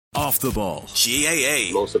Off the Ball.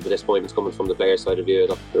 GAA. Most of the disappointment's coming from the players' side of view.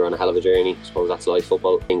 Look, they're on a hell of a journey. I suppose that's life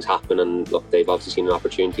football. Things happen, and look, they've obviously seen an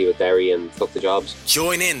opportunity with Derry and took the jobs.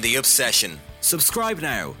 Join in the obsession. Subscribe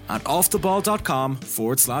now at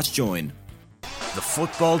offtheball.com/join. The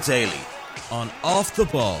Football Daily on Off the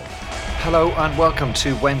Ball. Hello and welcome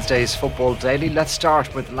to Wednesday's Football Daily. Let's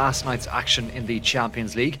start with last night's action in the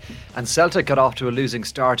Champions League. And Celtic got off to a losing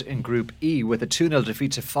start in Group E with a 2-0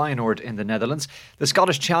 defeat to Feyenoord in the Netherlands. The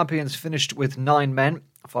Scottish champions finished with 9 men,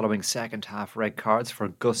 following second half red cards for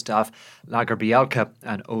Gustav Lagerbielke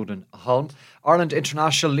and Odin Holm. Ireland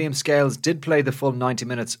international Liam Scales did play the full 90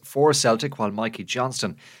 minutes for Celtic, while Mikey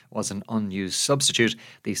Johnston was an unused substitute.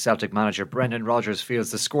 The Celtic manager Brendan Rodgers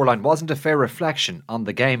feels the scoreline wasn't a fair reflection on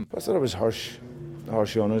the game. I thought it was harsh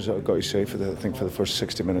on us, I've got to say, for the first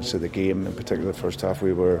 60 minutes of the game. In particular the first half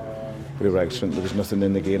we were excellent. There was nothing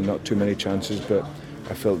in the game, not too many chances, but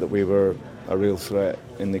I felt that we were a real threat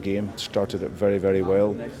in the game. Started it very, very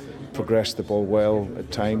well, progressed the ball well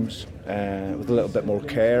at times, with a little bit more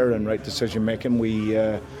care and right decision making. We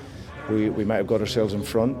might have got ourselves in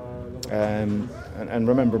front, and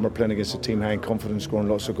remember, we're playing against a team high in confidence, scoring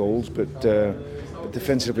lots of goals, but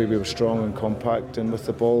defensively we were strong and compact, and with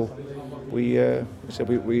the ball we had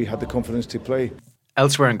the confidence to play.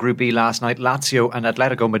 Elsewhere in Group E last night, Lazio and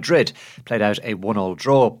Atletico Madrid played out a 1-1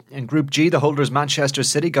 draw. In Group G, the holders Manchester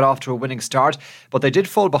City got off to a winning start, but they did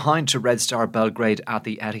fall behind to Red Star Belgrade at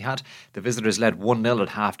the Etihad. The visitors led 1-0 at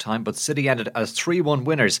half-time, but City ended as 3-1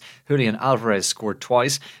 winners. Julian Alvarez scored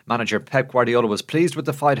twice. Manager Pep Guardiola was pleased with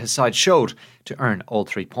the fight his side showed to earn all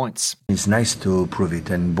 3 points. It's nice to prove it,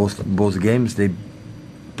 and both games they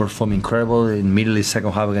perform incredible. Immediately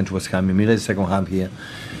second half against West Ham, immediately second half here.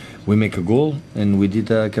 We make a goal and we did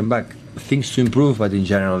come back. Things to improve, but in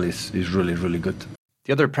general is really, really good.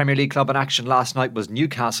 The other Premier League club in action last night was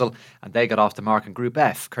Newcastle, and they got off the mark in Group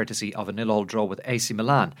F, courtesy of a 0-0 draw with AC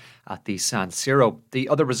Milan at the San Siro. The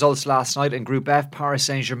other results last night in Group F, Paris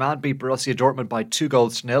Saint-Germain beat Borussia Dortmund by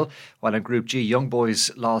 2-0, while in Group G, Young Boys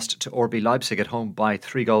lost to RB Leipzig at home by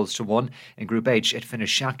 3-1. In Group H, it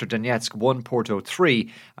finished Shakhtar Donetsk 1, Porto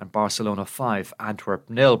 3 and Barcelona 5, Antwerp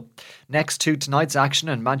 0. Next to tonight's action,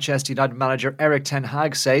 and Manchester United manager Erik ten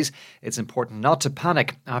Hag says it's important not to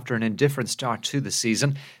panic after an indifferent start to the season.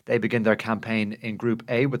 They begin their campaign in Group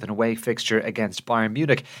A with an away fixture against Bayern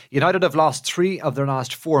Munich. United have lost 3 of their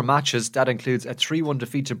last 4 matches. That includes a 3-1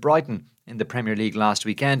 defeat to Brighton in the Premier League last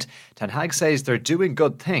weekend. Ten Hag says they're doing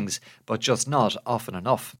good things, but just not often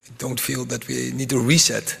enough. I don't feel that we need to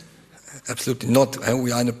reset. Absolutely not.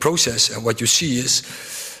 We are in a process, and what you see is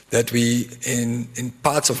that we, in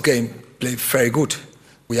parts of game, play very good.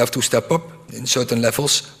 We have to step up in certain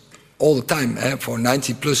levels all the time for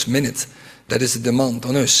 90 plus minutes. That is the demand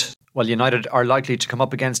on us. Well, United are likely to come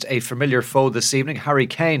up against a familiar foe this evening. Harry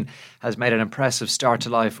Kane has made an impressive start to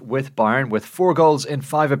life with Bayern, with 4 goals in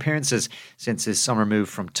 5 appearances since his summer move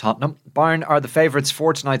from Tottenham. Bayern are the favourites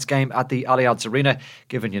for tonight's game at the Allianz Arena,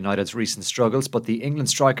 given United's recent struggles, but the England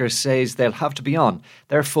striker says they'll have to be on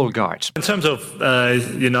their full guard. In terms of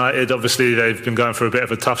United, obviously they've been going through a bit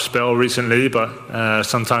of a tough spell recently, but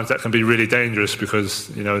sometimes that can be really dangerous because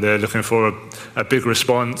they're looking for a big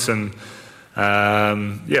response, and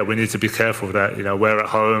we need to be careful of that. We're at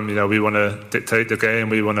home. We want to dictate the game.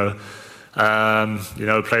 We want to,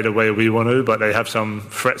 play the way we want to. But they have some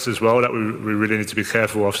threats as well that we really need to be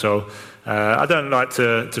careful of. So I don't like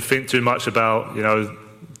to think too much about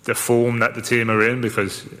the form that the team are in,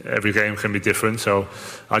 because every game can be different. So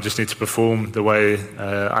I just need to perform the way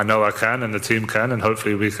I know I can and the team can, and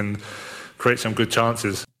hopefully we can create some good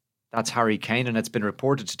chances. That's Harry Kane, and it's been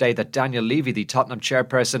reported today that Daniel Levy, the Tottenham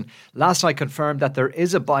chairperson, last night confirmed that there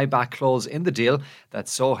is a buyback clause in the deal that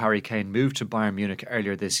saw Harry Kane move to Bayern Munich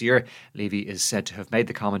earlier this year. Levy is said to have made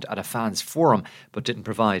the comment at a fans forum, but didn't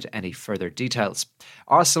provide any further details.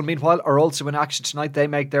 Arsenal, meanwhile, are also in action tonight. They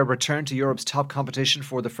make their return to Europe's top competition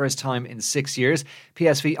for the first time in 6 years.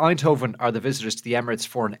 PSV Eindhoven are the visitors to the Emirates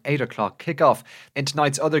for an 8 o'clock kickoff. In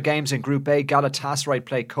tonight's other games in Group A, Galatasaray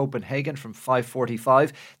play Copenhagen from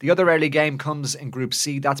 5:45. The other early game comes in Group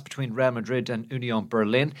C. That's between Real Madrid and Union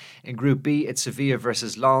Berlin. In Group B, it's Sevilla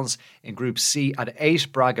versus Lens. In Group C at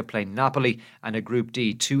 8, Braga play Napoli. And in Group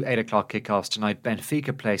D, 2 8 o'clock kickoffs tonight.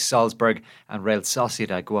 Benfica play Salzburg and Real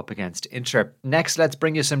Sociedad go up against Inter. Next, let's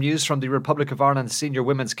bring you some news from the Republic of Ireland senior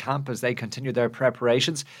women's camp as they continue their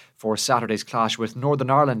preparations for Saturday's clash with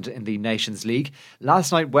Northern Ireland in the Nations League.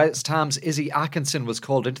 Last night, West Ham's Izzy Atkinson was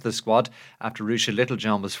called into the squad after Rusha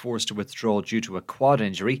Littlejohn was forced to withdraw due to a quad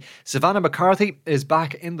injury. Savannah McCarthy is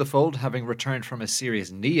back in the fold, having returned from a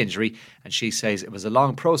serious knee injury, and she says it was a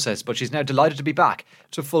long process, but she's now delighted to be back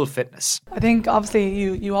to full fitness. I think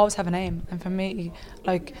obviously you always have an aim, and for me,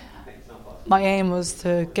 like, my aim was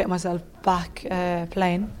to get myself back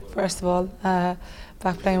playing, first of all,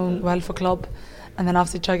 back playing well for club, and then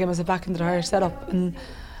obviously try to get myself back into the Irish setup. And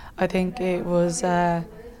I think it was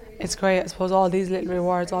it's great, I suppose, all these little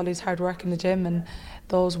rewards, all these hard work in the gym and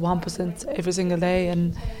those 1% every single day,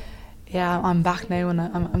 and yeah, I'm back now, and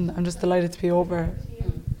I'm just delighted to be over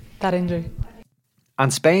that injury.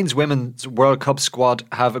 And Spain's Women's World Cup squad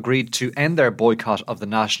have agreed to end their boycott of the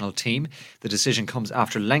national team. The decision comes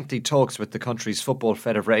after lengthy talks with the country's football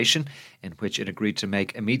federation, in which it agreed to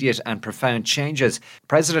make immediate and profound changes.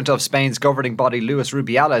 President of Spain's governing body, Luis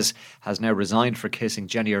Rubiales, has now resigned for kissing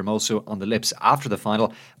Jenny Hermoso on the lips after the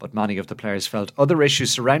final, but many of the players felt other issues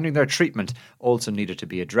surrounding their treatment also needed to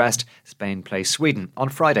be addressed. Spain plays Sweden on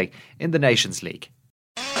Friday in the Nations League.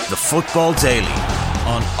 The Football Daily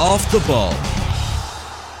on Off the Ball.